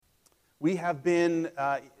We have been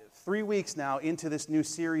 3 weeks now into this new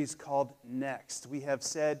series called Next. We have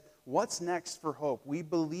said, what's next for Hope? We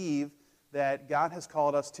believe that God has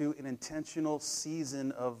called us to an intentional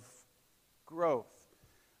season of growth.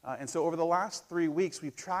 And so over the last 3 weeks,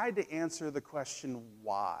 we've tried to answer the question,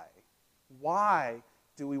 why? Why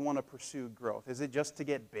do we want to pursue growth? Is it just to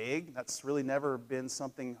get big? That's really never been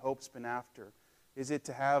something Hope's been after. Is it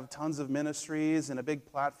to have tons of ministries and a big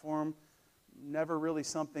platform? Never really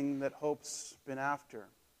something that Hope's been after.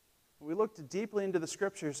 We looked deeply into the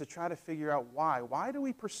scriptures to try to figure out why. Why do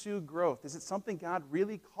we pursue growth? Is it something God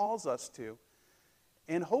really calls us to?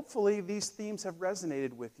 And hopefully these themes have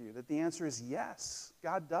resonated with you, that the answer is yes,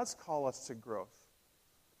 God does call us to growth.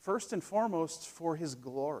 First and foremost, for His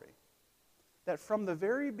glory. That from the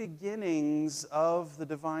very beginnings of the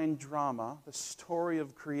divine drama, the story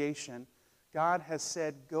of creation, God has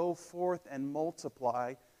said, go forth and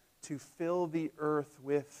multiply to fill the earth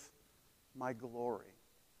with my glory.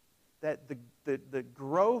 That the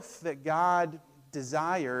growth that God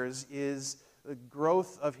desires is the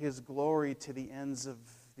growth of His glory to the ends of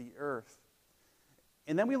the earth.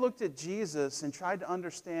 And then we looked at Jesus and tried to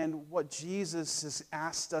understand what Jesus has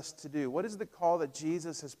asked us to do. What is the call that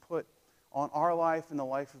Jesus has put on our life and the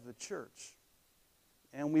life of the church?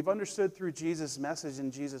 And we've understood through Jesus' message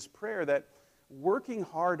and Jesus' prayer that working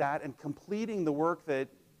hard at and completing the work that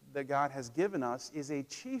God has given us is a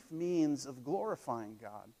chief means of glorifying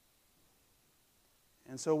God.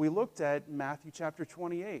 And so we looked at Matthew chapter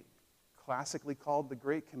 28, classically called the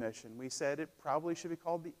Great Commission. We said it probably should be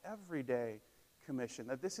called the Everyday Commission,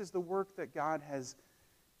 that this is the work that God has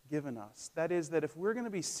given us. That is, that if we're going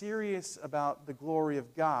to be serious about the glory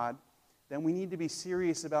of God, then we need to be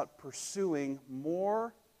serious about pursuing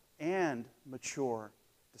more and mature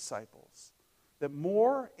disciples. That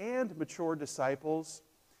more and mature disciples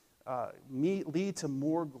lead to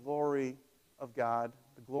more glory of God,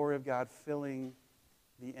 the glory of God filling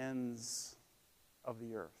the ends of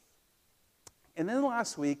the earth. And then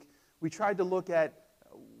last week, we tried to look at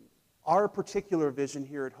our particular vision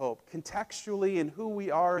here at Hope, contextually in who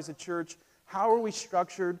we are as a church, how are we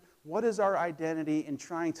structured, what is our identity in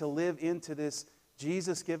trying to live into this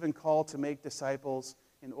Jesus-given call to make disciples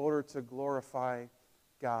in order to glorify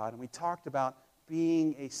God. And we talked about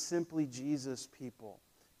being a simply Jesus people.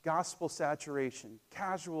 Gospel saturation,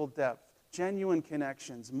 casual depth, genuine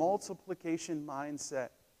connections, multiplication mindset,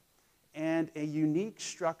 and a unique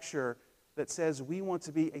structure that says we want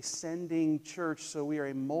to be a sending church, so we are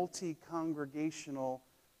a multi-congregational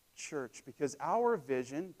church. Because our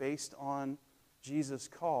vision, based on Jesus'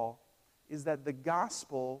 call, is that the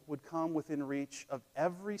gospel would come within reach of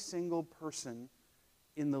every single person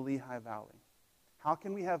in the Lehigh Valley. How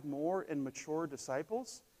can we have more and mature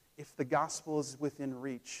disciples if the gospel is within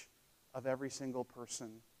reach of every single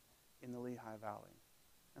person in the Lehigh Valley?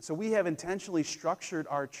 And so we have intentionally structured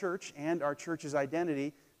our church and our church's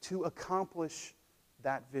identity to accomplish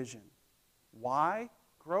that vision. Why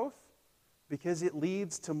growth? Because it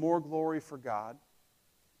leads to more glory for God.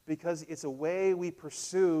 Because it's a way we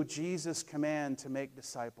pursue Jesus' command to make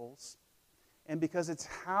disciples. And because it's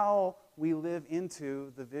how we live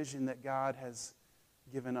into the vision that God has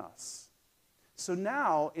given us. So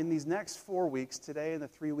now, in these next 4 weeks, today and the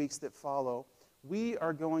 3 weeks that follow, we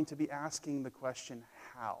are going to be asking the question,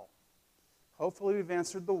 how? Hopefully we've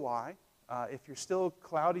answered the why. If you're still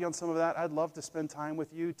cloudy on some of that, I'd love to spend time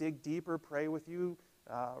with you, dig deeper, pray with you,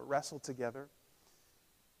 wrestle together.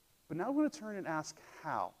 But now we're going to turn and ask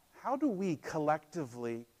how. How do we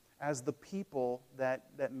collectively, as the people that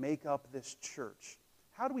make up this church,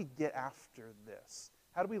 how do we get after this?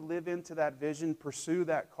 How do we live into that vision, pursue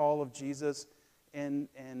that call of Jesus, and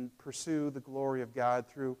pursue the glory of God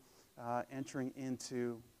through entering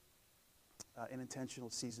into an intentional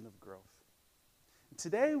season of growth? And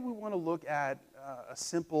today we want to look at a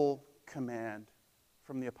simple command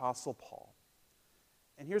from the Apostle Paul.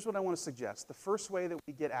 And here's what I want to suggest. The first way that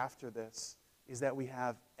we get after this is that we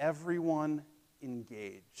have everyone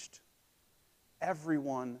engaged.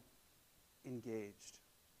 Everyone engaged.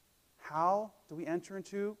 How do we enter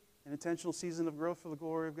into an intentional season of growth for the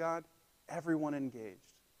glory of God? Everyone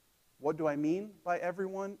engaged. What do I mean by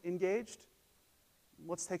everyone engaged?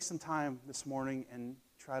 Let's take some time this morning and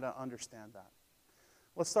try to understand that.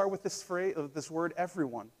 Let's start with this phrase, this word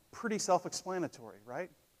everyone. Pretty self-explanatory, right?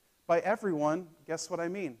 By everyone, guess what I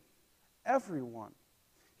mean? Everyone.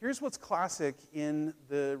 Here's what's classic in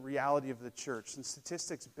the reality of the church, and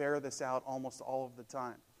statistics bear this out almost all of the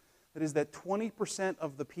time. That is that 20%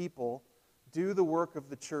 of the people do the work of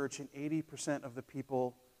the church and 80% of the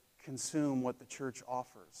people consume what the church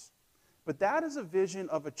offers. But that is a vision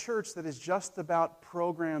of a church that is just about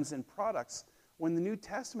programs and products, when the New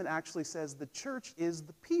Testament actually says the church is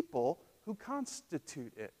the people who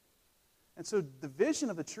constitute it. And so the vision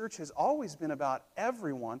of the church has always been about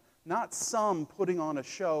everyone, not some putting on a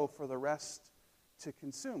show for the rest to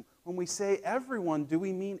consume. When we say everyone, do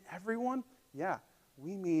we mean everyone? Yeah,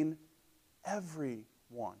 we mean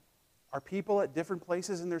everyone. Are people at different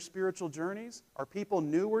places in their spiritual journeys? Are people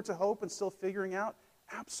newer to hope and still figuring out?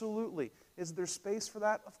 Absolutely. Is there space for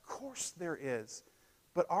that? Of course there is.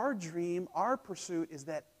 But our dream, our pursuit is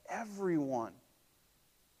that everyone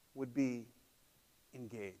would be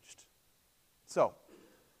engaged. So,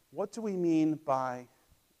 what do we mean by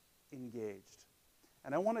engaged?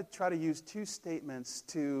 And I want to try to use two statements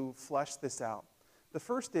to flesh this out. The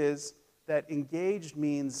first is that engaged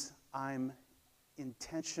means I'm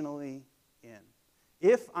intentionally in.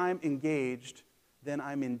 If I'm engaged, then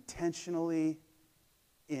I'm intentionally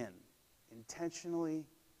in. Intentionally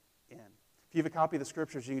in. If you have a copy of the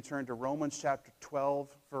scriptures, you can turn to Romans chapter 12,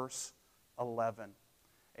 verse 11.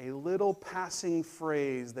 A little passing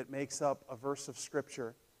phrase that makes up a verse of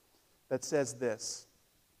scripture that says this: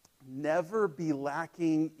 never be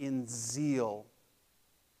lacking in zeal,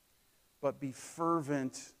 but be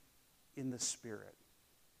fervent in the Spirit.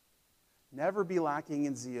 Never be lacking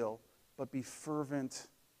in zeal, but be fervent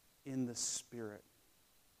in the Spirit.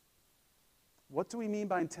 What do we mean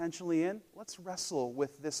by intentionally in? Let's wrestle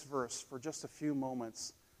with this verse for just a few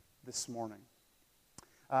moments this morning.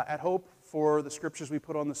 At Hope, for the scriptures we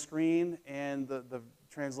put on the screen and the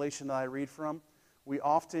translation that I read from, we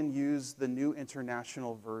often use the New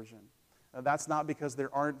International Version. That's not because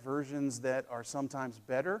there aren't versions that are sometimes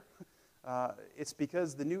better. It's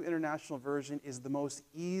because the New International Version is the most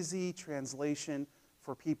easy translation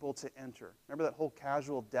for people to enter. Remember that whole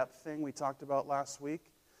casual depth thing we talked about last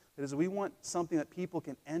week? That is, we want something that people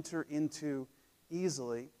can enter into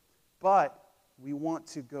easily, but we want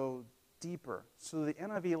to go deeper. So the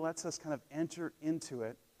NIV lets us kind of enter into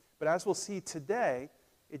it. But as we'll see today,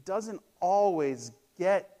 it doesn't always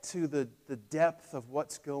get to the depth of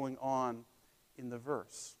what's going on in the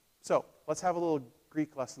verse. So let's have a little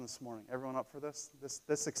Greek lesson this morning. Everyone up for this?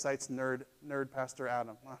 This excites nerd Pastor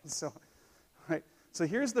Adam. So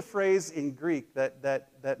here's the phrase in Greek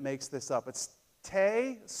that makes this up. It's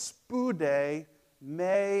te spude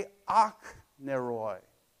me akneroi,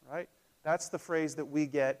 right? That's the phrase that we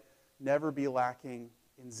get, never be lacking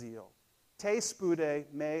in zeal. Te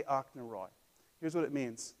spude me akneroi. Here's what it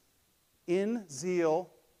means. In zeal,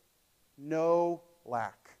 no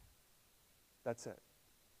lack. That's it.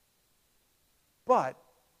 But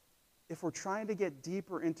if we're trying to get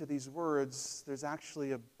deeper into these words, there's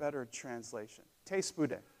actually a better translation. Te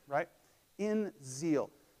spude, right? In zeal.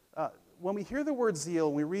 When we hear the word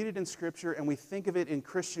zeal, we read it in Scripture and we think of it in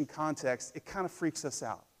Christian context, it kind of freaks us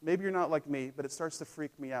out. Maybe you're not like me, but it starts to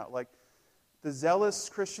freak me out. Like the zealous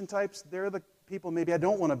Christian types, they're the people maybe I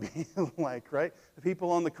don't want to be like, right? The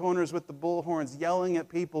people on the corners with the bullhorns yelling at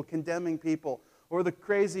people, condemning people, or the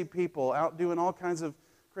crazy people out doing all kinds of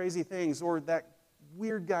crazy things, or that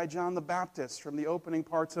weird guy John the Baptist from the opening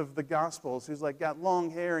parts of the Gospels who's like got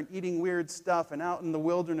long hair and eating weird stuff and out in the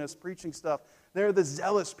wilderness preaching stuff. They're the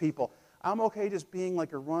zealous people. I'm okay just being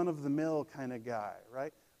like a run-of-the-mill kind of guy,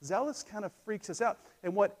 right? Zealous kind of freaks us out.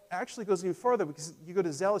 And what actually goes even further, because you go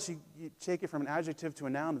to zealous, you take it from an adjective to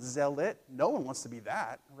a noun, zealot. No one wants to be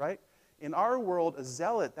that, right? In our world, a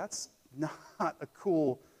zealot, that's not a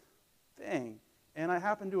cool thing. And I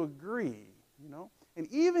happen to agree, you know? And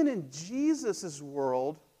even in Jesus'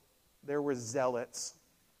 world, there were zealots.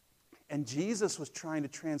 And Jesus was trying to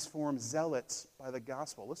transform zealots by the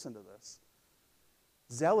gospel. Listen to this.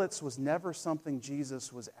 Zealots was never something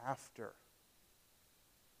Jesus was after.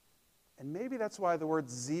 And maybe that's why the word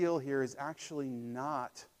zeal here is actually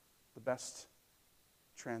not the best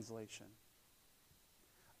translation.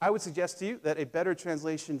 I would suggest to you that a better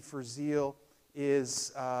translation for zeal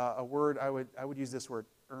is a word, I would use this word,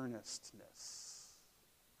 earnestness.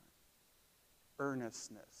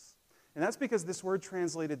 Earnestness. And that's because this word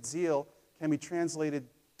translated zeal can be translated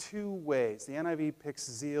two ways. The NIV picks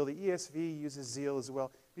zeal. The ESV uses zeal as well.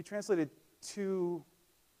 It can be translated two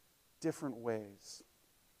different ways.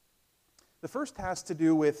 The first has to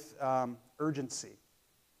do with urgency.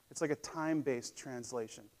 It's like a time-based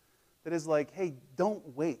translation. That is like, hey, don't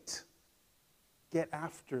wait. Get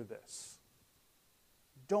after this.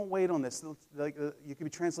 Don't wait on this. Like, you can be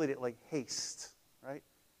translated like haste, right?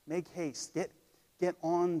 Make haste. Get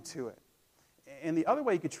on to it. And the other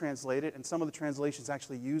way you could translate it, and some of the translations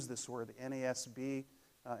actually use this word, the NASB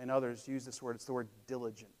and others use this word, it's the word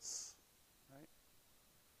diligence. Right?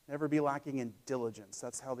 Never be lacking in diligence.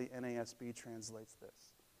 That's how the NASB translates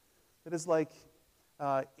this. It is like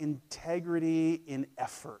integrity in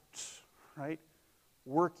effort, right?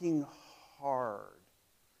 Working hard.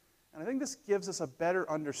 And I think this gives us a better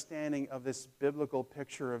understanding of this biblical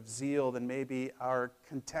picture of zeal than maybe our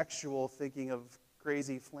contextual thinking of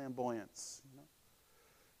crazy flamboyance.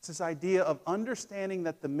 It's this idea of understanding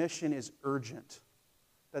that the mission is urgent,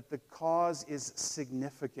 that the cause is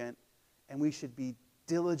significant, and we should be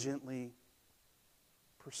diligently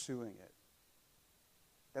pursuing it.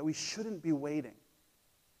 That we shouldn't be waiting.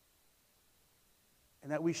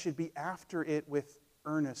 And that we should be after it with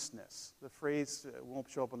earnestness. The phrase won't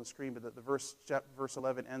show up on the screen, but the verse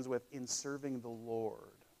 11 ends with, in serving the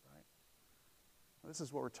Lord. Right? This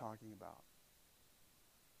is what we're talking about.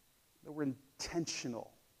 That we're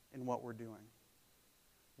intentional in what we're doing.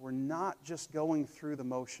 We're not just going through the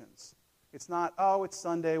motions. It's not, oh, it's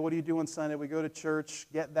Sunday, what do you do on Sunday? We go to church,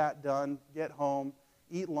 get that done, get home,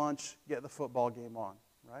 eat lunch, get the football game on,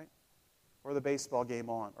 right? Or the baseball game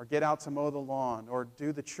on, or get out to mow the lawn, or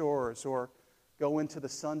do the chores, or go into the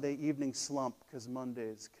Sunday evening slump because Monday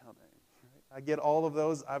is coming. Right? I get all of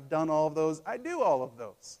those. I've done all of those. I do all of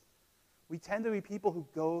those. We tend to be people who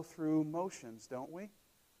go through motions, don't we?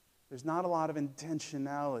 There's not a lot of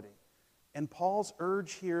intentionality. And Paul's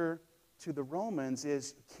urge here to the Romans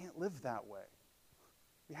is you can't live that way.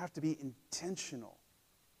 You have to be intentional,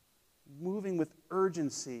 moving with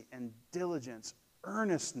urgency and diligence,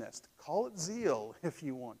 earnestness. Call it zeal if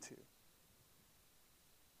you want to.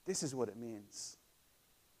 This is what it means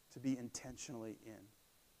to be intentionally in.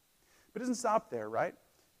 But it doesn't stop there, right?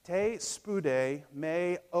 Te spude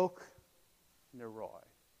me ok neuroi.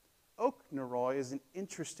 Ok neuroi is an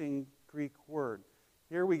interesting Greek word.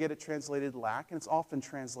 Here we get it translated lack, and it's often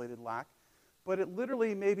translated lack. But it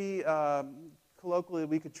literally, maybe colloquially,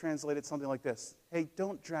 we could translate it something like this. Hey,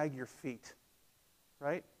 don't drag your feet,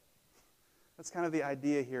 right? That's kind of the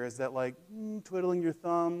idea here, is that like twiddling your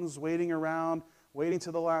thumbs, waiting around, waiting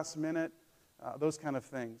to the last minute, those kind of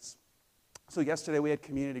things. So yesterday we had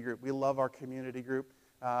community group. We love our community group.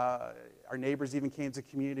 Our neighbors even came to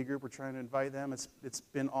community group. We're trying to invite them. It's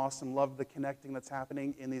been awesome. Love the connecting that's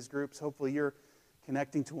happening in these groups. Hopefully you're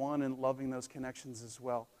connecting to one and loving those connections as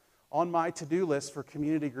well. On my to-do list for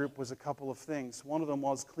community group was a couple of things. One of them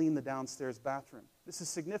was clean the downstairs bathroom. This is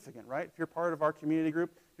significant, right? If you're part of our community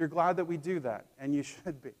group, you're glad that we do that, and you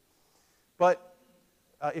should be. But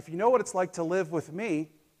if you know what it's like to live with me,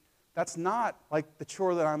 that's not like the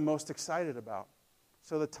chore that I'm most excited about.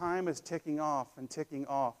 So the time is ticking off and ticking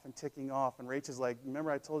off and ticking off, and Rachel's like,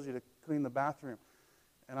 remember I told you to clean the bathroom?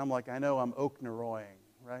 And I'm like, I know, I'm ok neroying,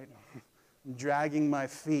 right? I'm dragging my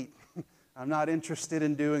feet. I'm not interested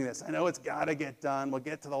in doing this. I know it's got to get done. We'll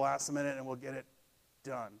get to the last minute and we'll get it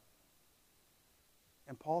done.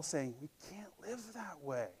 And Paul's saying, we can't live that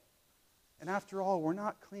way. And after all, we're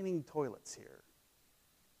not cleaning toilets here.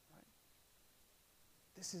 Right?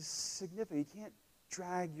 This is significant. You can't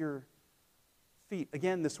drag your feet.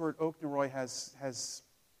 Again, this word ok neuroi has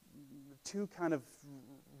two kind of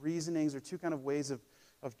reasonings or two kind of ways of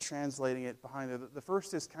translating it behind it. The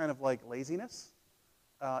first is kind of like laziness.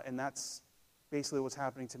 And that's basically what's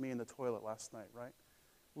happening to me in the toilet last night, right?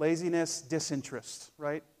 Laziness, disinterest,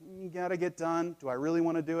 right? You got to get done. Do I really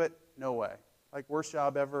want to do it? No way. Like, worst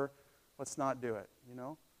job ever. Let's not do it, you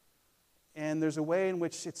know? And there's a way in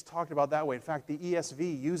which it's talked about that way. In fact, the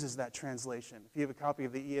ESV uses that translation. If you have a copy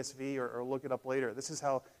of the ESV or look it up later, this is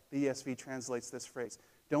how the ESV translates this phrase.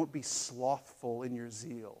 Don't be slothful in your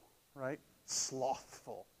zeal, right?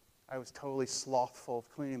 Slothful. I was totally slothful of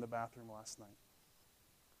cleaning the bathroom last night.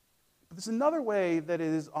 But there's another way that it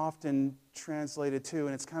is often translated too,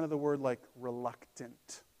 and it's kind of the word like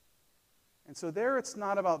reluctant. And so there it's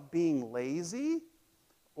not about being lazy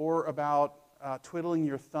or about twiddling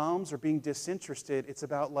your thumbs or being disinterested. It's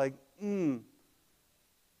about like,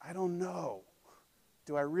 I don't know.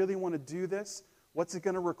 Do I really want to do this? What's it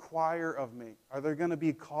going to require of me? Are there going to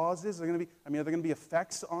be causes? Are there going to be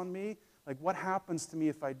effects on me? Like, what happens to me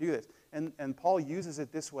if I do this? And Paul uses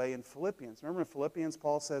it this way in Philippians. Remember in Philippians,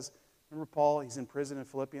 Paul says, remember Paul, he's in prison in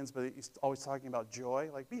Philippians, but he's always talking about joy.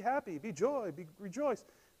 Like, be happy, be joy, rejoice.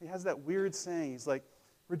 He has that weird saying. He's like,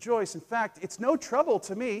 rejoice. In fact, it's no trouble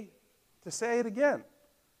to me to say it again.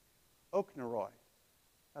 Ok neuroi.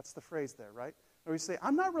 That's the phrase there, right? Or you say,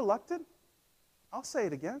 I'm not reluctant. I'll say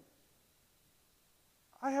it again.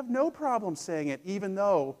 I have no problem saying it, even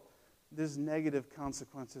though there's negative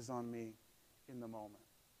consequences on me in the moment.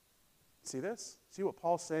 See this? See what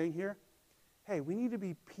Paul's saying here? Hey, we need to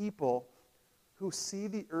be people who see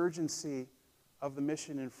the urgency of the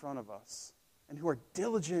mission in front of us and who are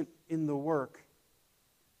diligent in the work,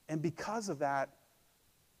 And because of that,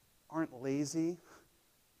 aren't lazy,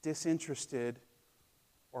 disinterested,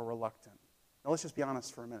 or reluctant. Now let's just be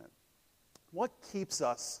honest for a minute. What keeps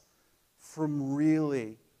us from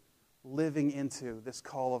really living into this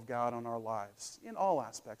call of God on our lives in all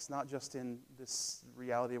aspects, not just in this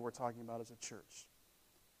reality we're talking about as a church?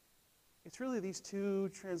 It's really these two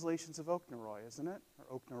translations of okneroi, isn't it?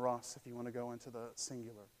 Or okneros, if you want to go into the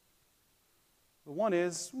singular. The one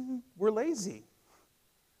is, we're lazy.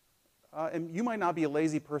 And you might not be a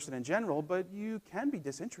lazy person in general, but you can be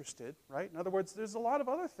disinterested, right? In other words, there's a lot of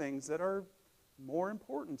other things that are more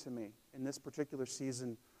important to me in this particular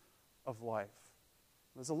season of life.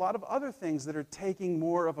 There's a lot of other things that are taking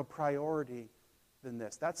more of a priority than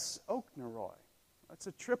this. That's okneroi. That's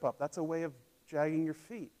a trip up. That's a way of dragging your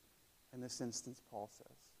feet, in this instance, Paul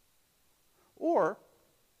says. Or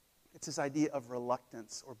it's this idea of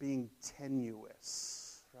reluctance or being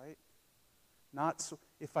tenuous, right? Not so,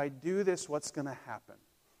 if I do this, what's going to happen?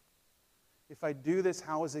 If I do this,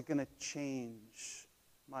 how is it going to change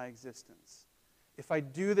my existence? If I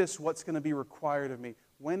do this, what's going to be required of me?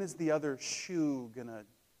 When is the other shoe going to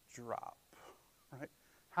drop? Right?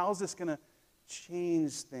 How is this going to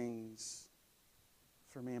change things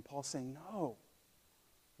for me? And Paul's saying, no.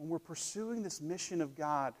 When we're pursuing this mission of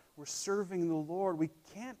God, we're serving the Lord, we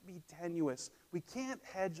can't be tenuous. We can't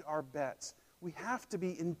hedge our bets. We have to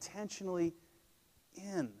be intentionally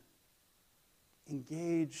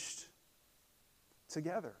engaged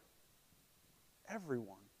together.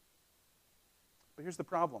 Everyone. But here's the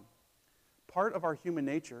problem. Part of our human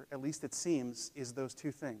nature, at least it seems, is those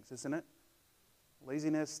two things, isn't it?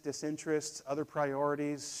 Laziness, disinterest, other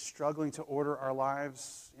priorities, struggling to order our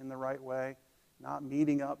lives in the right way, not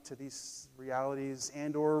meeting up to these realities,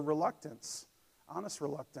 and or reluctance, honest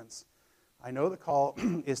reluctance. I know the call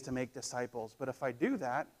is to make disciples, but if I do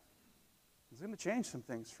that, it's going to change some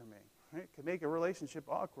things for me. Right? It could make a relationship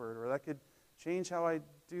awkward, or that could change how I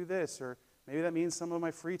do this, or maybe that means some of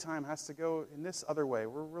my free time has to go in this other way.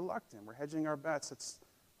 We're reluctant. We're hedging our bets. It's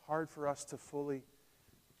hard for us to fully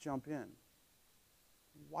jump in.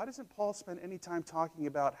 Why doesn't Paul spend any time talking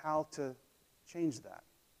about how to change that,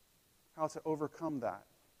 how to overcome that,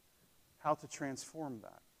 how to transform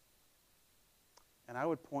that? And I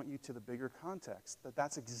would point you to the bigger context, that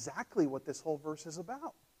that's exactly what this whole verse is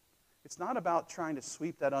about. It's not about trying to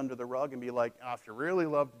sweep that under the rug and be like, if you really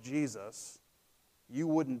loved Jesus, you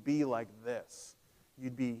wouldn't be like this.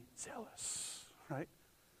 You'd be zealous, right?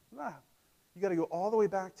 Nah. You got to go all the way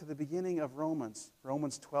back to the beginning of Romans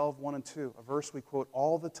 12, 1 and 2, a verse we quote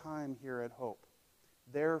all the time here at Hope.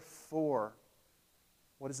 Therefore,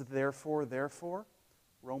 what is it therefore? Therefore,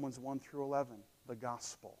 Romans 1 through 11, the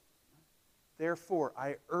gospel. Therefore,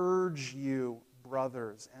 I urge you,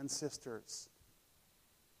 brothers and sisters,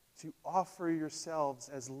 to offer yourselves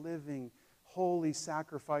as living, holy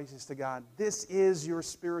sacrifices to God. This is your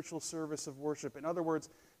spiritual service of worship. In other words,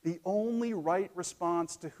 the only right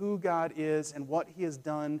response to who God is and what He has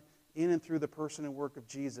done in and through the person and work of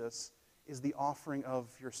Jesus is the offering of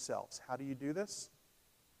yourselves. How do you do this?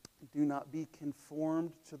 Do not be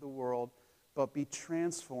conformed to the world, but be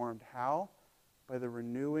transformed. How? By the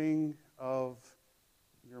renewing of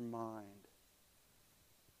your mind.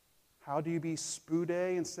 How do you be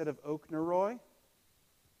spude instead of okneroi?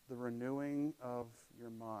 The renewing of your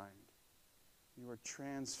mind. You are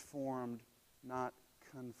transformed, not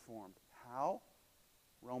conformed. How?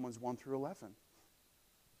 Romans 1 through 11.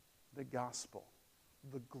 The gospel,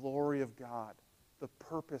 the glory of God, the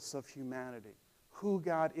purpose of humanity, who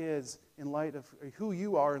God is in light of, who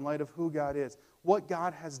you are in light of who God is, what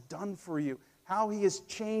God has done for you, how He has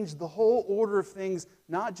changed the whole order of things,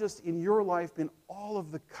 not just in your life, but in all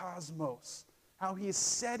of the cosmos. How He is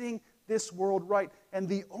setting this world right. And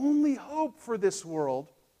the only hope for this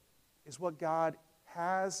world is what God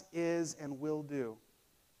has, is, and will do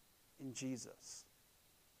in Jesus.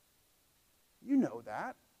 You know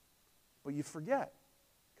that, but you forget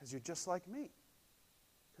because you're just like me.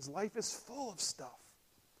 Because life is full of stuff.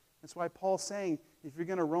 That's why Paul's saying, if you're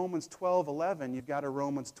going to Romans 12:11, you've got to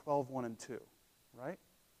Romans 12:1 and 2. Right?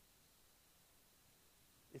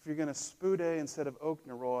 If you're going to spude instead of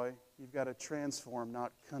okneroi, you've got to transform,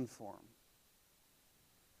 not conform.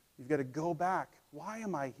 You've got to go back. Why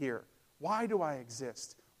am I here? Why do I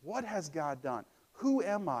exist? What has God done? Who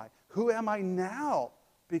am I? Who am I now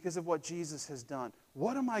because of what Jesus has done?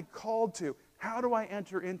 What am I called to? How do I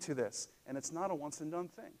enter into this? And it's not a once-and-done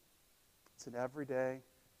thing. It's an everyday,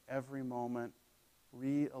 every moment,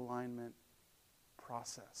 realignment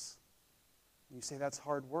process. And you say, that's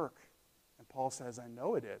hard work. And Paul says, I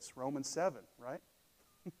know it is. Romans 7, right?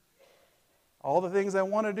 All the things I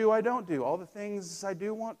want to do, I don't do. All the things I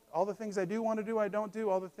do want to do, I don't do.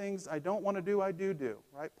 All the things I don't want to do, I do.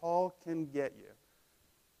 Right? Paul can get you.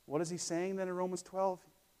 What is he saying then in Romans 12?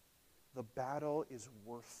 The battle is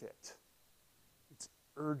worth it. It's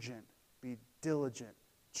urgent. Be diligent.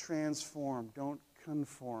 Transform. Don't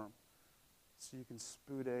conform. So you can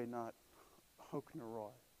spude, not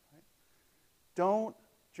hokneroi. Right? Don't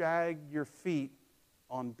drag your feet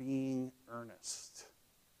on being earnest.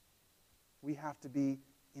 We have to be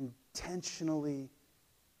intentionally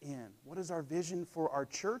in. What is our vision for our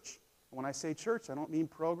church? When I say church, I don't mean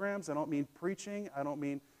programs. I don't mean preaching. I don't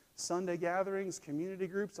mean Sunday gatherings, community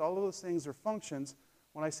groups. All of those things are functions.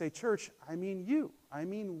 When I say church, I mean you. I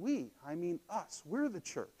mean we. I mean us. We're the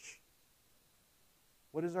church.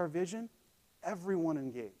 What is our vision? Everyone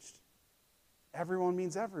engaged. Everyone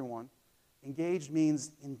means everyone. Engaged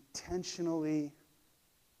means intentionally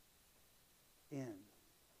in.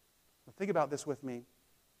 Now think about this with me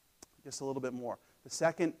just a little bit more. The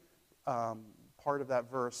second part of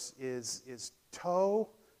that verse is to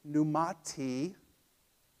pneumati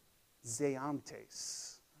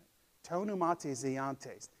zeantes. To pneumati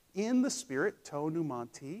zeantes. In the Spirit, to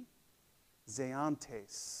pneumati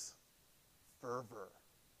zeantes. Fervor.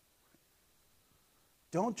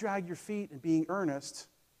 Don't drag your feet in being earnest,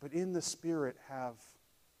 but in the Spirit have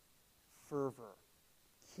fervor.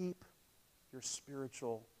 Keep your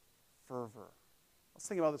spiritual fervor. Let's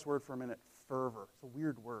think about this word for a minute. Fervor. It's a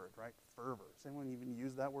weird word, right? Fervor. Does anyone even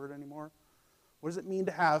use that word anymore? What does it mean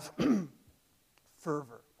to have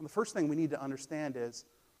fervor? Well, the first thing we need to understand is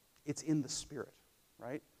it's in the Spirit,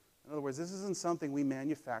 right? In other words, this isn't something we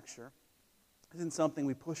manufacture. This isn't something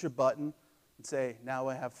we push a button and say, now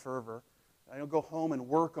I have fervor. I don't go home and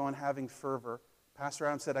work on having fervor. Pastor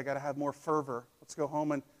Adam said, I got to have more fervor. Let's go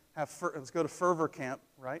home and let's go to fervor camp,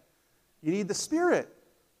 right? You need the Spirit.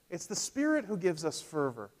 It's the Spirit who gives us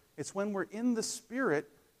fervor. It's when we're in the Spirit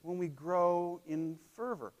when we grow in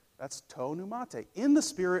fervor. That's to pneumate. In the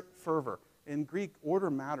Spirit, fervor. In Greek,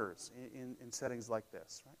 order matters in settings like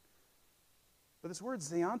this, right? But this word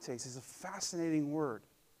zeantes is a fascinating word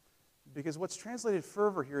because what's translated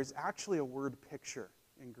fervor here is actually a word picture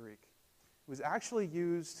in Greek. It was actually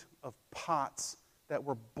used of pots that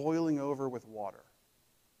were boiling over with water.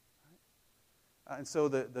 Right? And so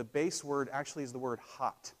the base word actually is the word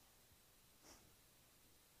hot.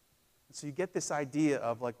 And so you get this idea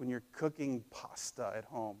of like when you're cooking pasta at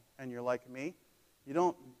home and you're like me, you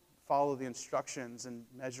don't follow the instructions and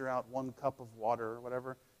measure out 1 cup of water or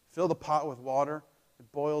whatever. Fill the pot with water.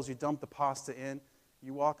 It boils. You dump the pasta in.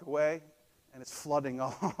 You walk away, and it's flooding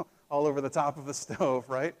all over the top of the stove,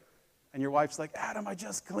 right? And your wife's like, Adam, I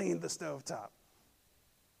just cleaned the stovetop.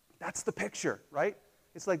 That's the picture, right?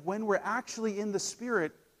 It's like when we're actually in the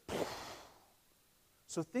Spirit.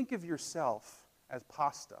 So think of yourself as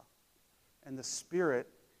pasta and the Spirit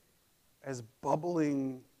as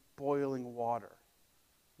bubbling, boiling water.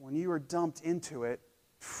 When you are dumped into it,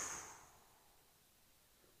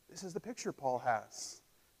 this is the picture Paul has.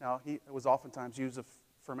 Now, it was oftentimes used of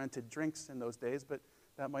fermented drinks in those days, but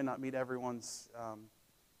that might not meet everyone's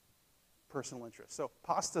personal interest. So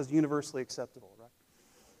pasta is universally acceptable, right?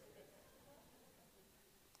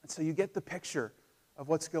 And so you get the picture of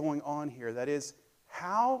what's going on here. That is,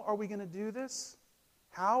 how are we going to do this?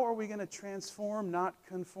 How are we going to transform, not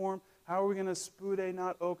conform? How are we going to spude,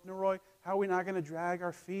 not okneroi? How are we not going to drag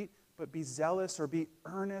our feet, but be zealous or be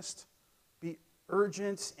earnest, be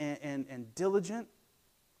urgent and diligent?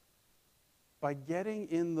 By getting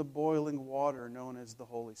in the boiling water known as the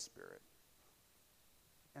Holy Spirit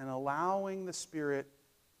and allowing the Spirit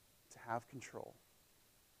to have control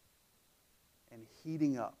and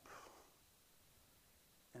heating up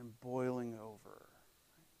and boiling over.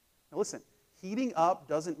 Now listen, heating up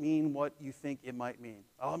doesn't mean what you think it might mean.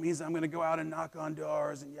 Oh, it means I'm going to go out and knock on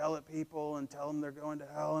doors and yell at people and tell them they're going to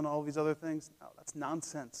hell and all these other things. No, that's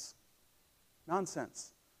nonsense.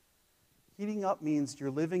 Nonsense. Heating up means you're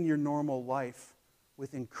living your normal life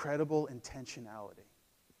with incredible intentionality.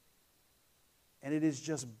 And it is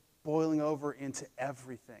just boiling over into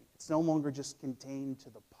everything. It's no longer just contained to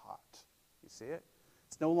the pot. You see it?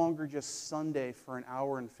 It's no longer just Sunday for an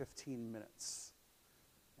hour and 15 minutes.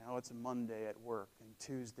 Now it's Monday at work, and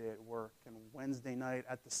Tuesday at work, and Wednesday night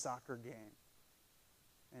at the soccer game,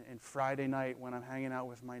 and Friday night when I'm hanging out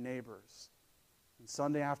with my neighbors, and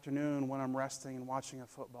Sunday afternoon when I'm resting and watching a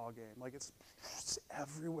football game. Like it's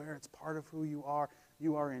everywhere. It's part of who you are.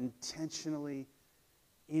 You are intentionally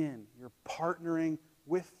in. You're partnering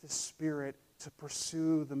with the Spirit to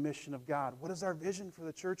pursue the mission of God. What is our vision for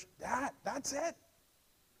the church? That's it.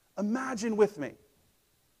 Imagine with me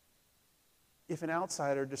if an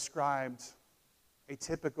outsider described a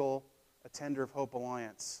typical attender of Hope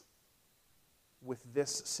Alliance with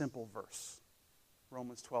this simple verse,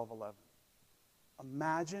 Romans 12:11.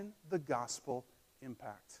 Imagine the gospel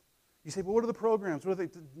impact. You say, but what are the programs? What are they?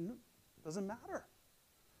 Doesn't matter.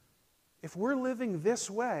 If we're living this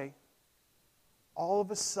way, all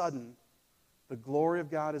of a sudden, the glory of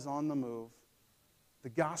God is on the move. The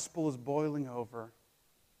gospel is boiling over.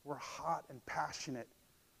 We're hot and passionate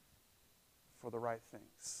for the right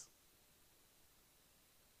things.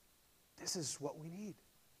 This is what we need.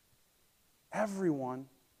 Everyone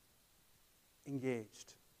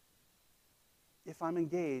engaged. If I'm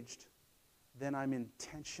engaged, then I'm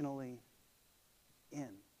intentionally in.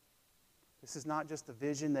 This is not just the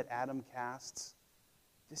vision that Adam casts.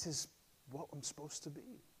 This is what I'm supposed to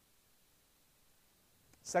be.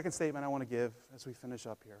 Second statement I want to give as we finish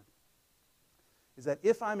up here is that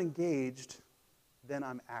if I'm engaged, then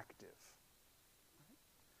I'm active.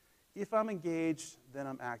 If I'm engaged, then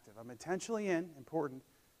I'm active. I'm intentionally in, important,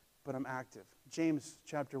 but I'm active. James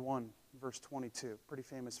chapter 1, verse 22, pretty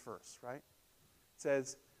famous verse, right? It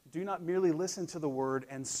says, do not merely listen to the word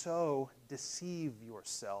and so deceive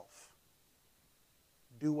yourself.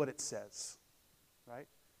 Do what it says, right?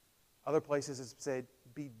 Other places it said,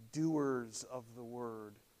 be doers of the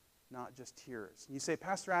word, not just hearers. And you say,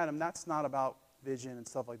 Pastor Adam, that's not about vision and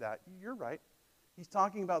stuff like that. You're right. He's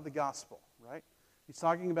talking about the gospel, right? He's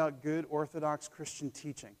talking about good Orthodox Christian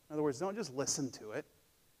teaching. In other words, don't just listen to it.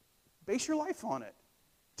 Base your life on it.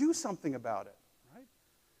 Do something about it, right?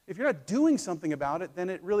 If you're not doing something about it, then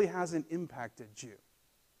it really hasn't impacted you.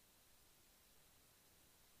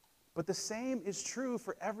 But the same is true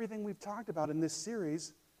for everything we've talked about in this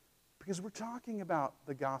series, because we're talking about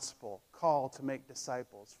the gospel, call to make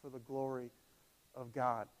disciples for the glory of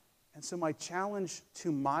God. And so my challenge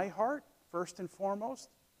to my heart, first and foremost,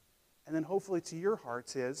 and then hopefully to your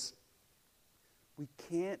hearts is, we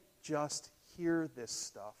can't just hear this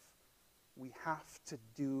stuff. We have to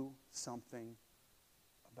do something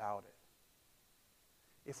about it.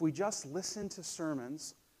 If we just listen to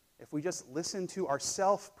sermons, if we just listen to our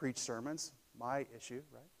self-preached sermons, my issue,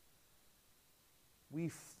 right? We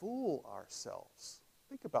fool ourselves.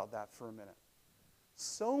 Think about that for a minute.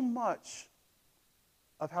 So much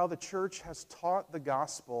of how the church has taught the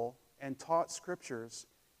gospel and taught scriptures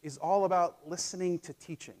is all about listening to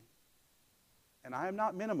teaching. And I am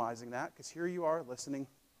not minimizing that, because here you are listening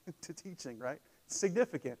to teaching, right? It's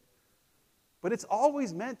significant. But it's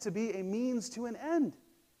always meant to be a means to an end.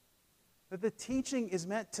 That the teaching is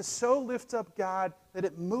meant to so lift up God that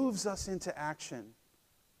it moves us into action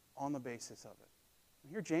on the basis of it.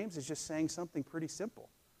 And here James is just saying something pretty simple.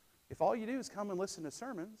 If all you do is come and listen to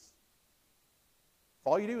sermons, if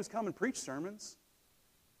all you do is come and preach sermons,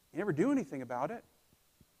 you never do anything about it,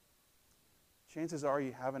 chances are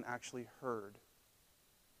you haven't actually heard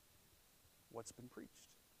what's been preached.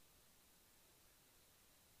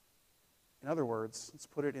 In other words, let's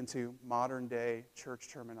put it into modern day church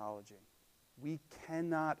terminology. We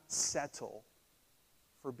cannot settle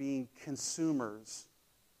for being consumers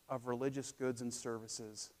of religious goods and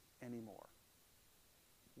services anymore.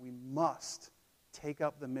 We must take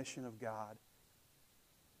up the mission of God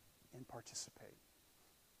and participate.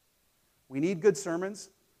 We need good sermons.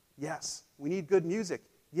 Yes. We need good music.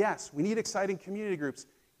 Yes. We need exciting community groups.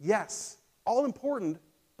 Yes. All important,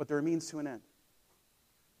 but they're a means to an end.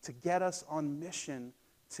 To get us on mission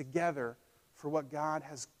together for what God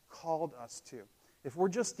has called us to. If we're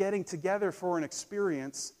just getting together for an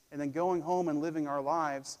experience and then going home and living our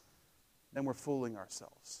lives, then we're fooling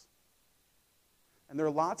ourselves. And there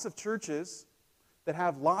are lots of churches that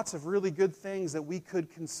have lots of really good things that we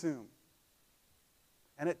could consume.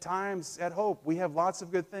 And at times, at Hope, we have lots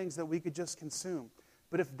of good things that we could just consume.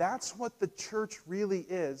 But if that's what the church really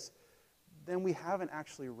is, then we haven't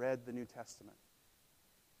actually read the New Testament.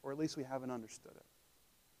 Or at least we haven't understood it.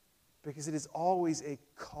 Because it is always a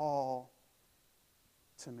call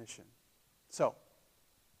to mission. So,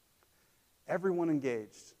 everyone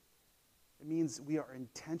engaged. It means we are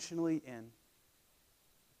intentionally in.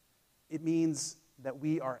 It means that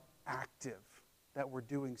we are active, that we're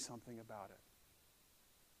doing something about it.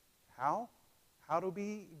 How? How do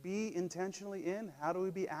we be intentionally in? How do we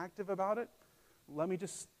be active about it? Let me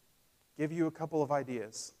just give you a couple of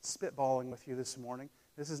ideas, spitballing with you this morning.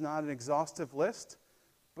 This is not an exhaustive list,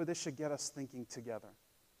 but this should get us thinking together.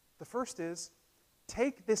 The first is,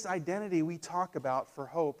 take this identity we talk about for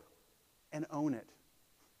Hope and own it.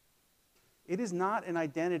 It is not an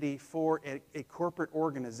identity for a corporate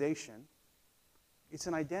organization. It's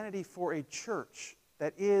an identity for a church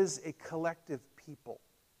that is a collective people.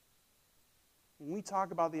 When we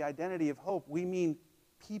talk about the identity of Hope, we mean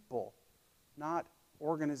people, not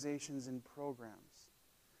organizations and programs.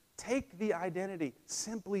 Take the identity,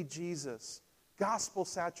 simply Jesus, gospel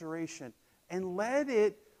saturation, and let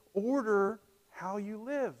it order how you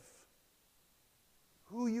live,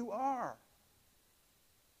 who you are,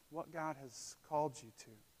 what God has called you to.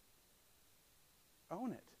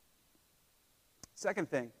 Own it. Second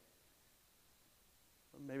thing,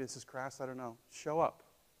 maybe this is crass, I don't know. Show up,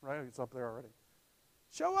 right? It's up there already.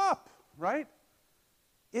 Show up, right?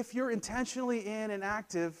 If you're intentionally in and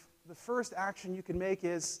active, the first action you can make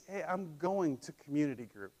is, hey, I'm going to community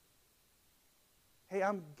group. Hey,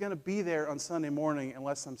 I'm going to be there on Sunday morning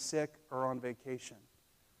unless I'm sick or on vacation.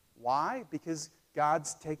 Why? Because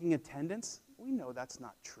God's taking attendance? We know that's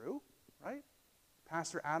not true, right?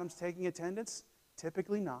 Pastor Adam's taking attendance?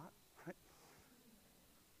 Typically not, right?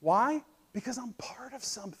 Why? Because I'm part of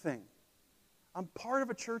something. I'm part of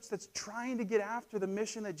a church that's trying to get after the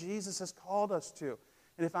mission that Jesus has called us to.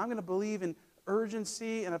 And if I'm going to believe in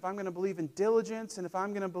urgency, and if I'm going to believe in diligence, and if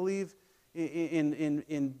I'm going to believe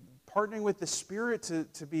in partnering with the Spirit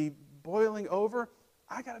to be boiling over,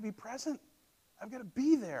 I got to be present. I've got to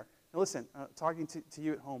be there. Now listen, talking to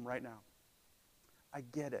you at home right now, I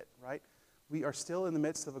get it, right? We are still in the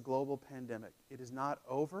midst of a global pandemic. It is not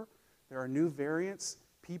over. There are new variants.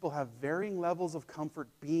 People have varying levels of comfort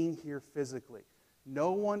being here physically.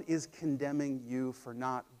 No one is condemning you for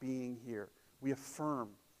not being here. We affirm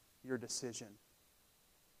your decision.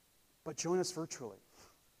 But join us virtually.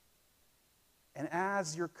 And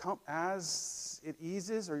as it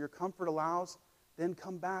eases or your comfort allows, then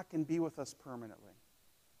come back and be with us permanently.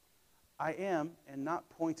 I am, and not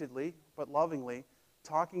pointedly, but lovingly,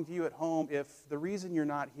 talking to you at home if the reason you're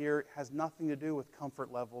not here has nothing to do with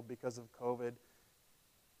comfort level because of COVID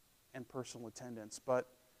and personal attendance, but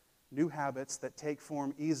new habits that take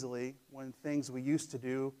form easily when things we used to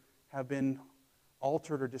do have been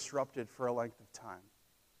altered or disrupted for a length of time.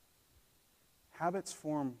 Habits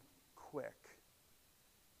form quick.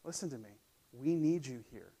 Listen to me. We need you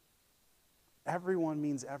here. Everyone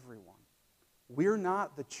means everyone. We're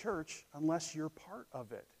not the church unless you're part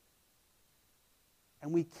of it.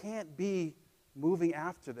 And we can't be moving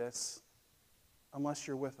after this unless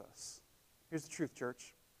you're with us. Here's the truth,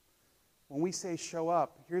 church. When we say show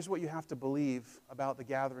up, here's what you have to believe about the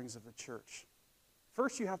gatherings of the church.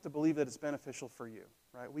 First, you have to believe that it's beneficial for you,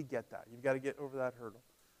 right? We get that. You've got to get over that hurdle.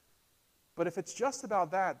 But if it's just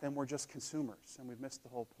about that, then we're just consumers, and we've missed the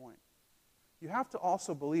whole point. You have to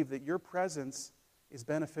also believe that your presence is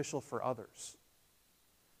beneficial for others.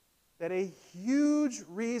 That a huge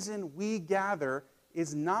reason we gather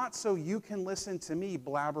is not so you can listen to me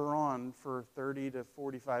blabber on for 30 to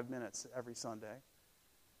 45 minutes every Sunday,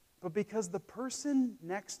 but because the person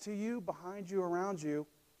next to you, behind you, around you,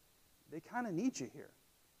 they kind of need you here.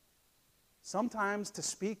 Sometimes to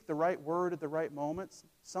speak the right word at the right moments,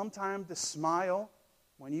 sometimes to smile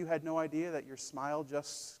when you had no idea that your smile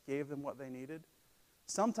just gave them what they needed,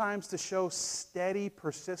 sometimes to show steady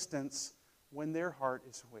persistence when their heart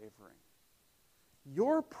is wavering.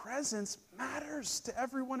 Your presence matters to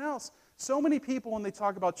everyone else. So many people, when they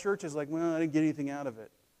talk about churches, like, well, I didn't get anything out of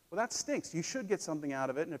it. Well, that stinks. You should get something out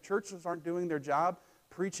of it. And if churches aren't doing their job,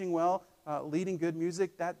 preaching well, leading good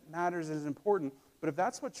music, that matters and is important. But if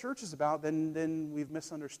that's what church is about, then we've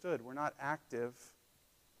misunderstood. We're not active.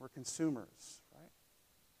 We're consumers, right?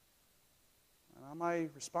 And my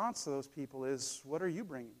response to those people is, what are you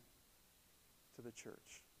bringing to the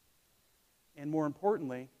church? And more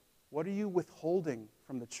importantly, what are you withholding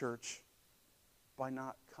from the church by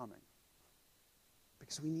not coming?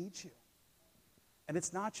 Because we need you. And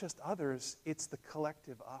it's not just others, it's the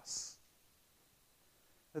collective us.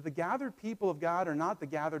 That the gathered people of God are not the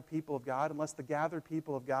gathered people of God unless the gathered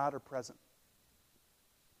people of God are present.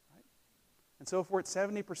 Right? And so if we're at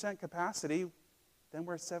 70% capacity, then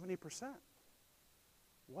we're at 70%.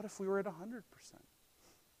 What if we were at 100%?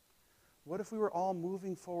 What if we were all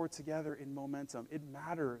moving forward together in momentum? It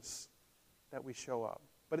matters that we show up.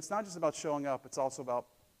 But it's not just about showing up, it's also about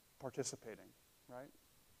participating, right?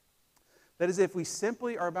 That is, if we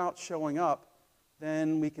simply are about showing up,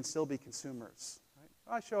 then we can still be consumers.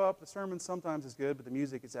 Right? I show up, the sermon sometimes is good, but the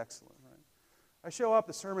music is excellent, right? I show up,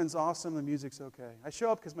 the sermon's awesome, the music's okay. I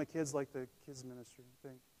show up because my kids like the kids ministry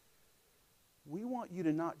thing. We want you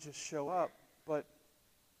to not just show up, but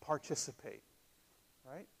participate,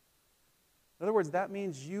 right? In other words, that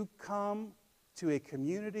means you come to a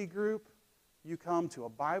community group, you come to a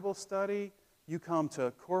Bible study, you come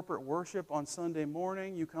to corporate worship on Sunday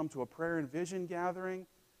morning, you come to a prayer and vision gathering,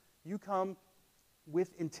 you come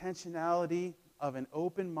with intentionality of an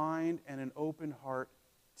open mind and an open heart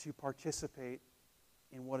to participate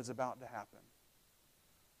in what is about to happen.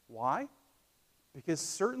 Why? Because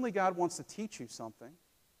certainly God wants to teach you something.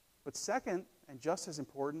 But second, and just as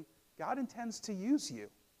important, God intends to use you.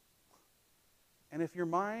 And if your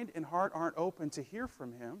mind and heart aren't open to hear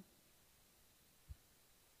from Him,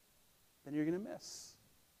 then you're going to miss.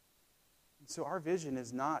 And so our vision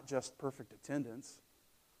is not just perfect attendance.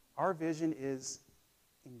 Our vision is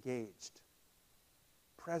engaged,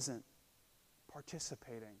 present,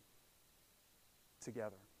 participating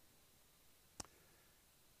together.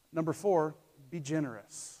 Number 4, be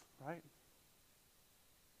generous, right?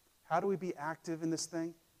 How do we be active in this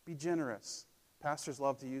thing? Be generous. Pastors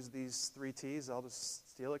love to use these 3 T's. I'll just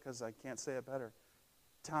steal it because I can't say it better.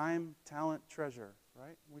 Time, talent, treasure,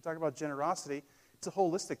 right? When we talk about generosity, it's a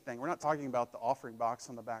holistic thing. We're not talking about the offering box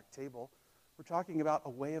on the back table. We're talking about a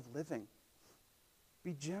way of living.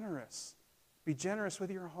 Be generous. Be generous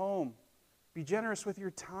with your home. Be generous with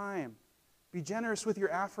your time. Be generous with your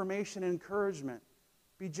affirmation and encouragement.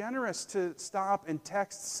 Be generous to stop and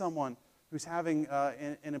text someone who's having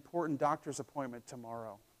an important doctor's appointment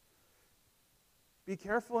tomorrow. Be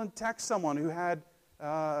careful and text someone who had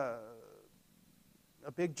a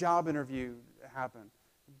big job interview happen.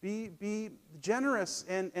 Be generous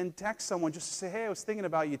and text someone just to say, hey, I was thinking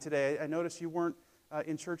about you today. I noticed you weren't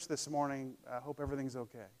in church this morning. I hope everything's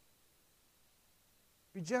okay.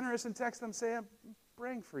 Be generous and text them, say, I'm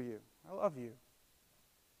praying for you. I love you.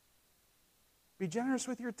 Be generous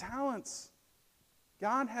with your talents.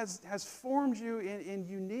 God has formed you in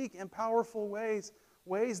unique and powerful ways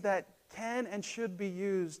that can and should be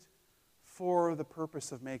used for the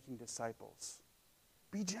purpose of making disciples.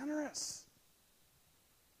 Be generous.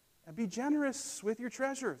 And be generous with your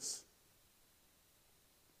treasures.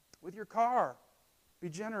 With your car, be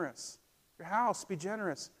generous. Your house, be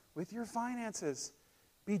generous. With your finances,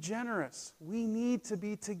 be generous. We need to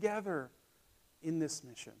be together in this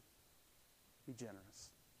mission. Be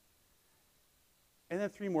generous. And then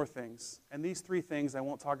 3 more things. And these 3 things I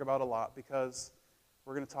won't talk about a lot because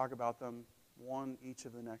we're going to talk about them one each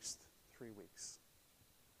of the next 3 weeks.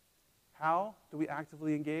 How do we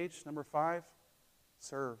actively engage? Number 5,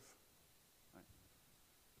 serve. Right.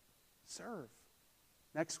 Serve.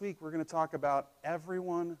 Next week, we're going to talk about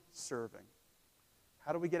everyone serving.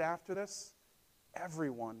 How do we get after this?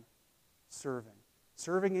 Everyone serving.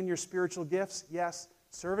 Serving in your spiritual gifts? Yes.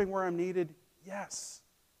 Serving where I'm needed? Yes.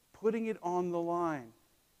 Putting it on the line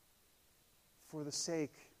for the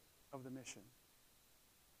sake of the mission.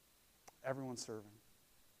 Everyone serving.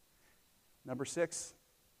 Number 6,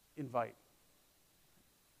 invite.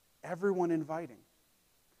 Everyone inviting.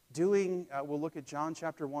 We'll look at John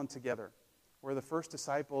chapter 1 together, where the first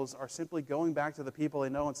disciples are simply going back to the people they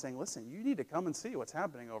know and saying, listen, you need to come and see what's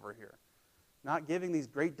happening over here. Not giving these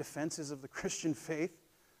great defenses of the Christian faith,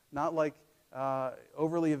 not like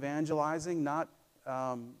overly evangelizing, not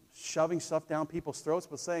shoving stuff down people's throats,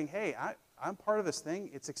 but saying, hey, I'm part of this thing.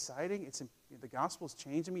 It's exciting. The gospel's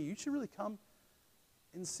changing me. You should really come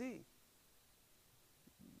and see.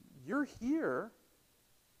 You're here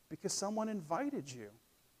because someone invited you.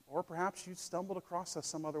 Or perhaps you stumbled across us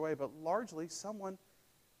some other way, but largely someone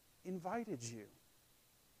invited you.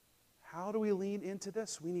 How do we lean into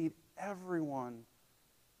this? We need everyone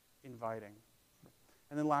inviting.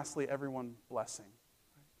 And then lastly, everyone blessing.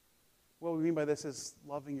 What we mean by this is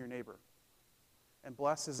loving your neighbor. And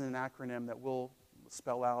bless is an acronym that we'll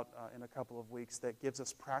spell out in a couple of weeks that gives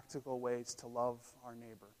us practical ways to love our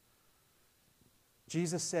neighbor.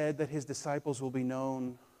 Jesus said that his disciples will be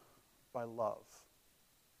known by love.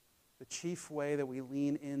 The chief way that we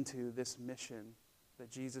lean into this mission that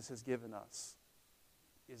Jesus has given us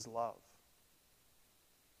is love.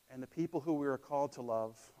 And the people who we are called to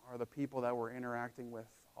love are the people that we're interacting with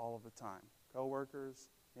all of the time. Coworkers,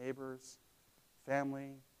 neighbors,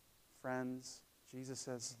 family, friends. Jesus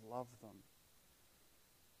says, love them.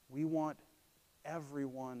 We want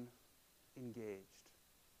everyone engaged.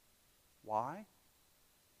 Why?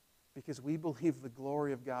 Because we believe the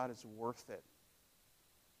glory of God is worth it.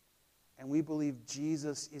 And we believe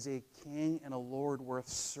Jesus is a king and a Lord worth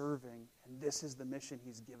serving, and this is the mission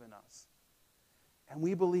he's given us. And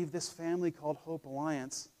we believe this family called Hope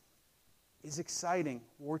Alliance is exciting,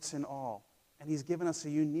 warts and all. And he's given us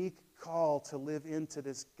a unique call to live into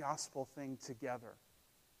this gospel thing together.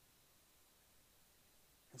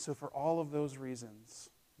 And so for all of those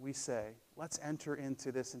reasons, we say, let's enter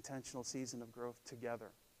into this intentional season of growth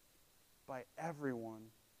together by everyone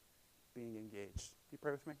being engaged. Can you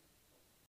pray with me?